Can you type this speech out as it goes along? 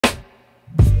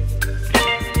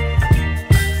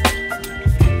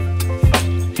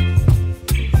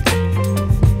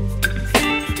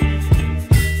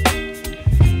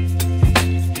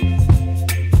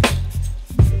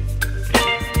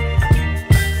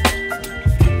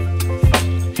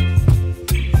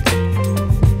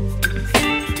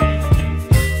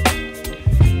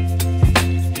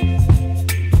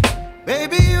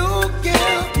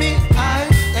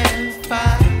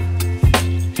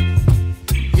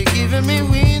giving me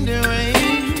wind and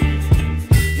rain.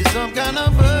 You're some kind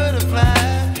of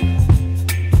butterfly.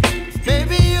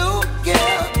 Baby, you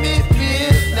give me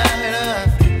midnight.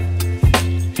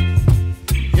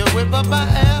 You whip up my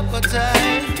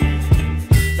appetite.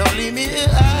 Don't leave me here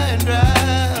high and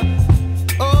dry.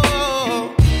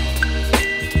 Oh,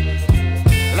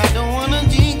 well, I don't wanna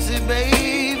jinx it,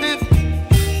 baby.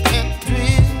 Can't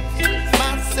twist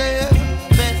myself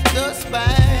at the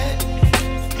spine.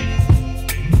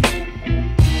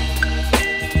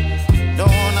 Don't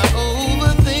wanna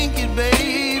overthink it,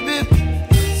 baby.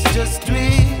 It's just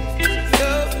twist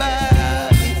your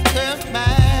body and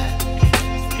mine.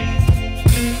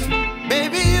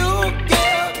 Baby, you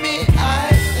give me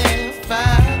ice and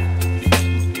fire.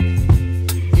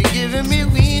 You're giving me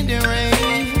wind and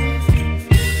rain.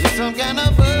 You're some kind of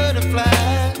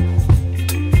butterfly.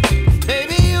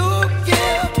 Baby, you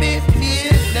give me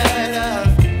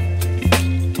midnight.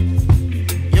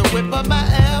 You whip up my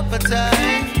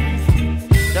appetite.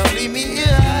 Don't leave me here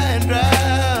high and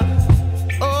dry.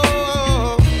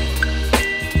 Oh,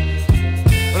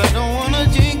 but I don't wanna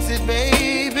jinx it,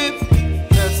 baby.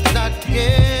 Let's not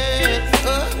get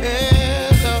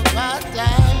ahead of my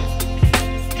time.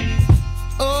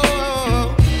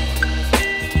 Oh,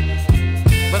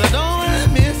 but I don't wanna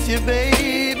miss you,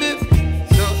 baby.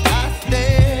 So I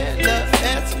stand up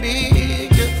and speak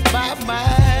just my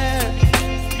mind.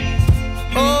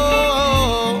 Oh.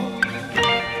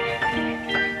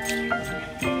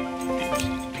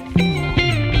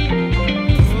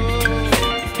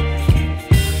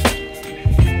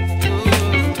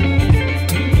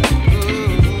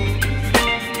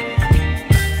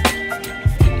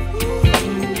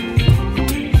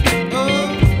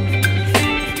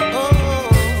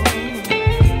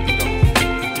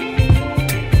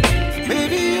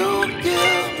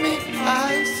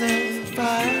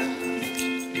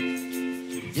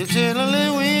 You're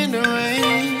chilling wind and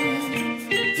rain.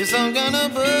 You're some kind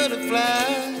of butterfly.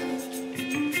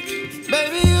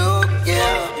 Baby, you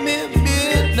give me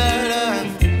midnight.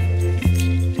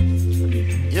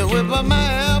 You whip up my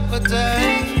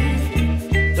appetite.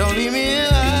 Don't leave me